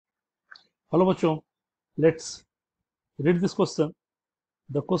Hello बच्चों, let's read this question.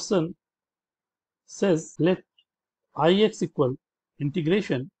 The question says let ix equal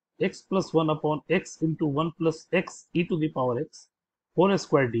integration x plus 1 upon x into 1 plus x e to the power x whole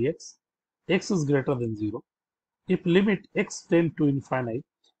square dx. X is greater than 0. If limit x tend to infinite,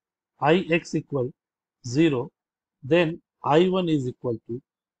 ix equal 0, then I1 is equal to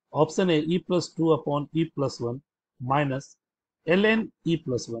option A e plus 2 upon e plus 1 minus ln e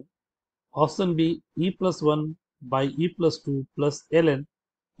plus 1. Option B e plus 1 by e plus 2 plus ln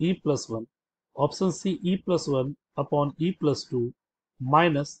e plus 1. Option C e plus 1 upon e plus 2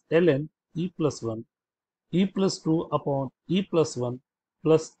 minus ln e plus 1. E plus 2 upon e plus 1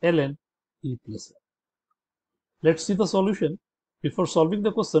 plus ln e plus 1. Let's see the solution. Before solving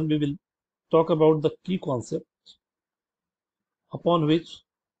the question, we will talk about the key concept upon which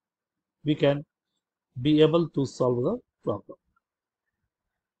we can be able to solve the problem.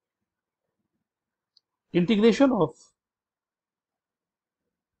 Integration of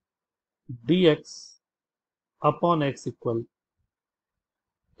dx upon x equal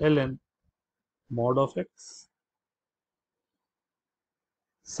ln mod of x.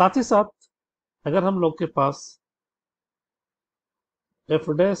 साथ ही साथ अगर हम लोग के पास f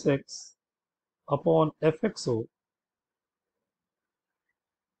dash x upon F x हो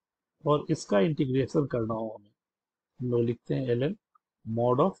और इसका integration करना हो हमें, हम लोग लिखते हैं ln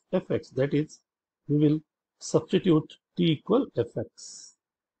mod of fx. That is, we will substitute t equal fx.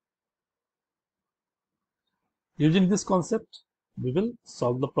 Using this concept, we will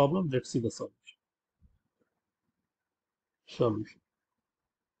solve the problem. Let's see the solution.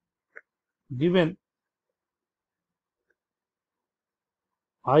 Given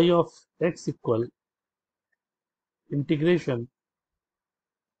I of x equal integration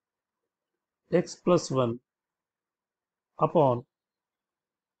x plus 1 upon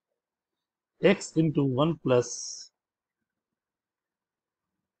x into 1 plus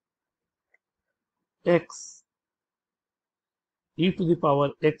x e to the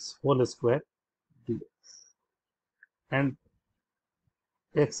power x whole square dx, and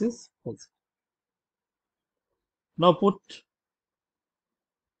x is constant. Now put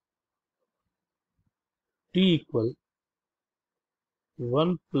t equal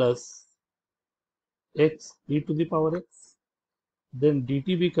 1 plus x e to the power x, then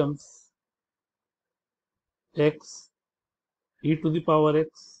dt becomes x e to the power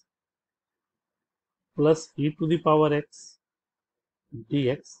x plus e to the power x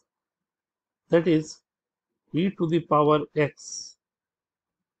dx, that is e to the power x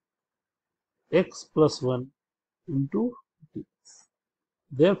x plus 1 into dx.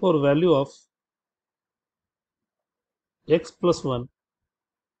 Therefore, value of x plus 1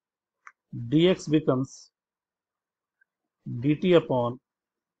 dx becomes dt upon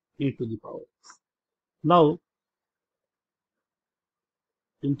e to the power x. Now,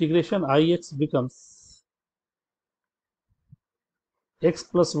 integration ix becomes x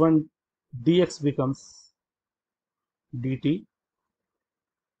plus 1 dx becomes dt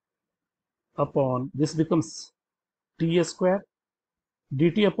upon, this becomes t square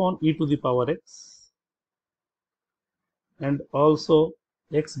dt upon e to the power x, and also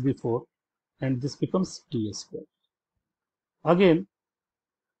x before, and this becomes t square. Again,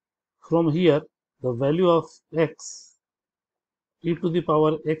 from here the value of x e to the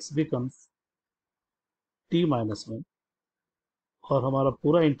power x becomes t minus 1, और हमारा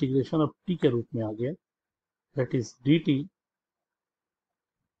पूरा integration अब t के रूप में आ गया, that is dt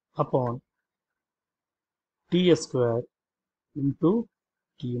upon t square into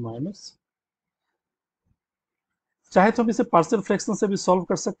t minus. चाहे तो हम इसे पार्शियल फ्रैक्शन से भी सॉल्व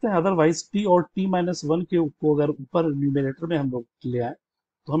कर सकते हैं, अदरवाइज t और t माइनस 1 के को अगर ऊपर न्यूमरेटर में हम लोग ले आए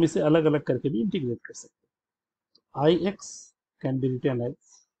तो हम इसे अलग अलग करके भी इंटीग्रेट कर सकते हैं. ix can be written as,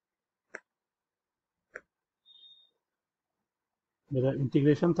 मेरा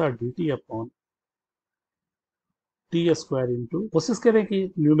इंटीग्रेशन था dt upon T square into, कोशिश करें कि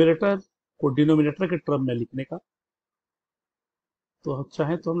न्यूमरेटर को डिनोमिनेटर के टर्म में लिखने का, तो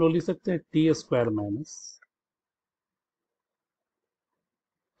चाहे तो हम लोग लिख सकते हैं T square minus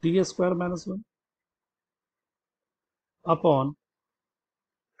T square minus 1 upon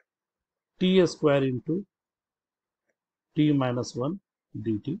T square into T minus 1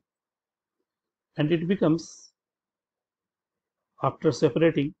 dt, and it becomes, after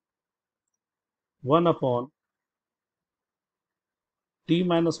separating, 1 upon t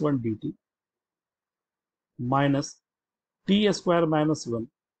minus 1 dt minus t square minus 1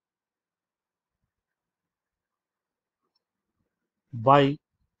 by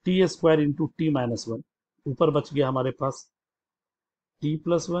t square into t minus 1. ऊपर बच गया हमारे पास t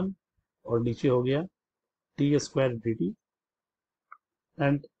plus 1 और नीचे हो गया t²dt,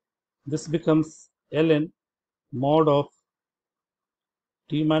 and this becomes ln mod of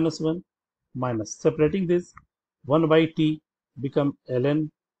t minus 1 minus, separating this 1 by t become ln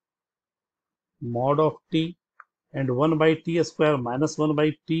mod of t, and 1 by t square minus 1 by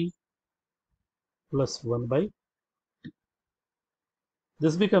t plus 1 by t.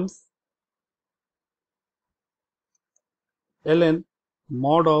 This becomes ln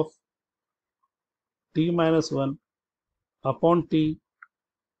mod of t minus 1 upon t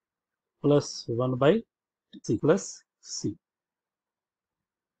plus 1 by c plus c.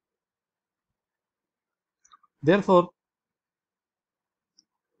 Therefore,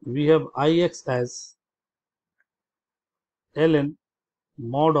 we have ix as ln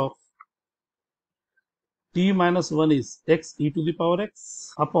mod of t minus 1 is x e to the power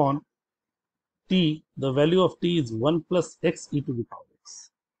x upon t, the value of t is 1 plus x e to the power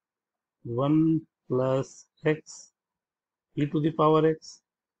x. 1 plus x e to the power x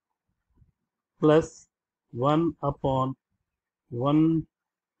plus 1 upon 1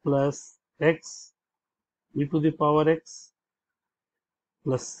 plus x e to the power x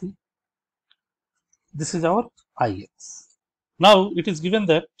plus c. This is our ix. Now it is given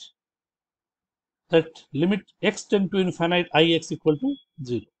that limit x tend to infinite ix equal to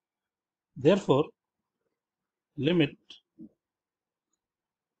 0. Therefore, limit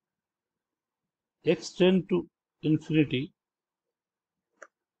x tend to infinity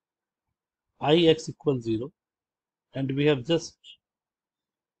ix equals 0, and we have just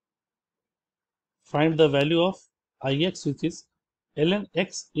find the value of ix, which is ln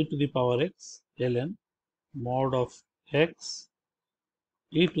x e to the power x, ln mod of x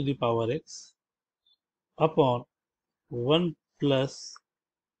e to the power x upon 1 plus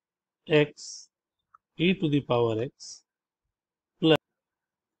x e to the power x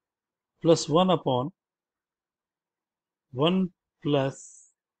plus 1 upon 1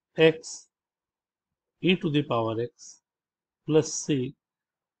 plus x e to the power x plus c.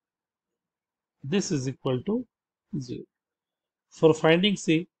 This is equal to 0. For finding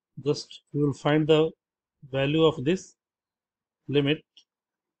c, just we will find the value of this limit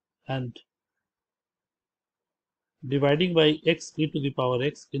and dividing by x e to the power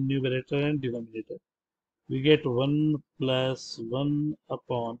x in numerator and denominator, we get 1 plus 1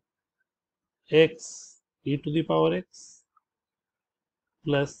 upon x e to the power x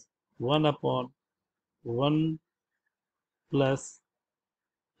plus 1 upon 1 plus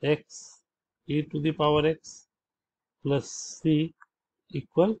x e to the power x plus c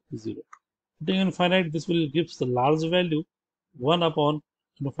equal 0. Putting infinite, this will give the large value 1 upon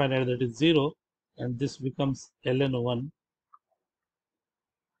infinite, that is 0, and this becomes ln 1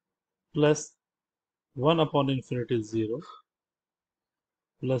 plus 1 upon infinity is 0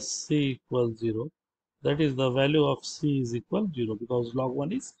 plus c equals 0. That is, the value of c is equal 0 because log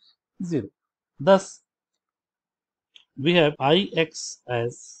 1 is 0. Thus, we have ix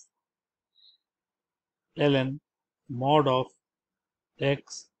as ln mod of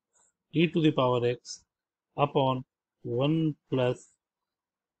x e to the power x upon 1 plus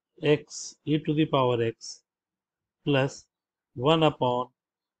x e to the power x plus 1 upon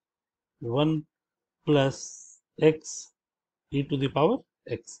 1 plus x e to the power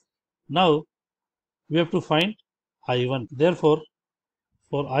x. Now, we have to find I1. Therefore,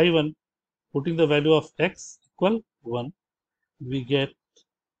 for I1, putting the value of x equal 1, we get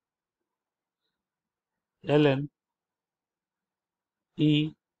ln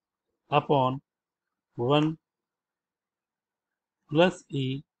e upon 1 plus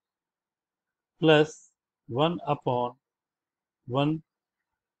e plus 1 upon 1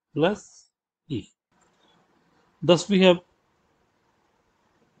 plus e. Thus, we have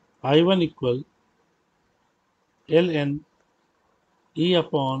I1 equal ln e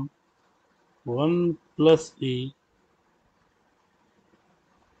upon 1 plus e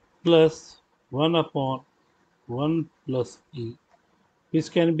plus 1 upon 1 plus e,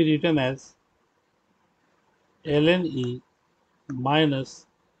 which can be written as ln e minus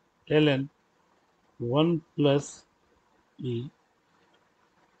ln 1 plus e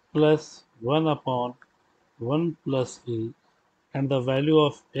plus 1 upon 1 plus e, and the value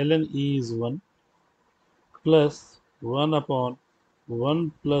of ln e is 1 plus 1 upon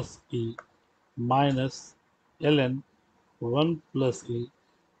 1 plus e minus ln 1 plus e.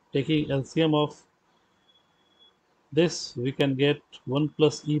 Taking LCM of this, we can get 1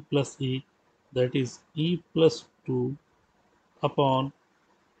 plus e, that is e plus 2 upon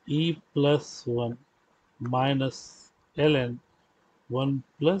e plus 1 minus ln 1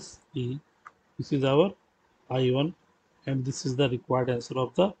 plus e. This is our I1, and this is the required answer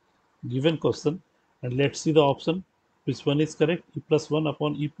of the given question, and let's see the option which one is correct. E plus 1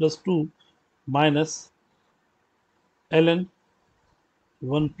 upon e plus 2 minus ln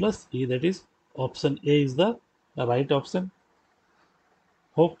 1 plus e, that is option A is the right option.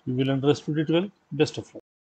 Hope you will understood it well. Best of luck.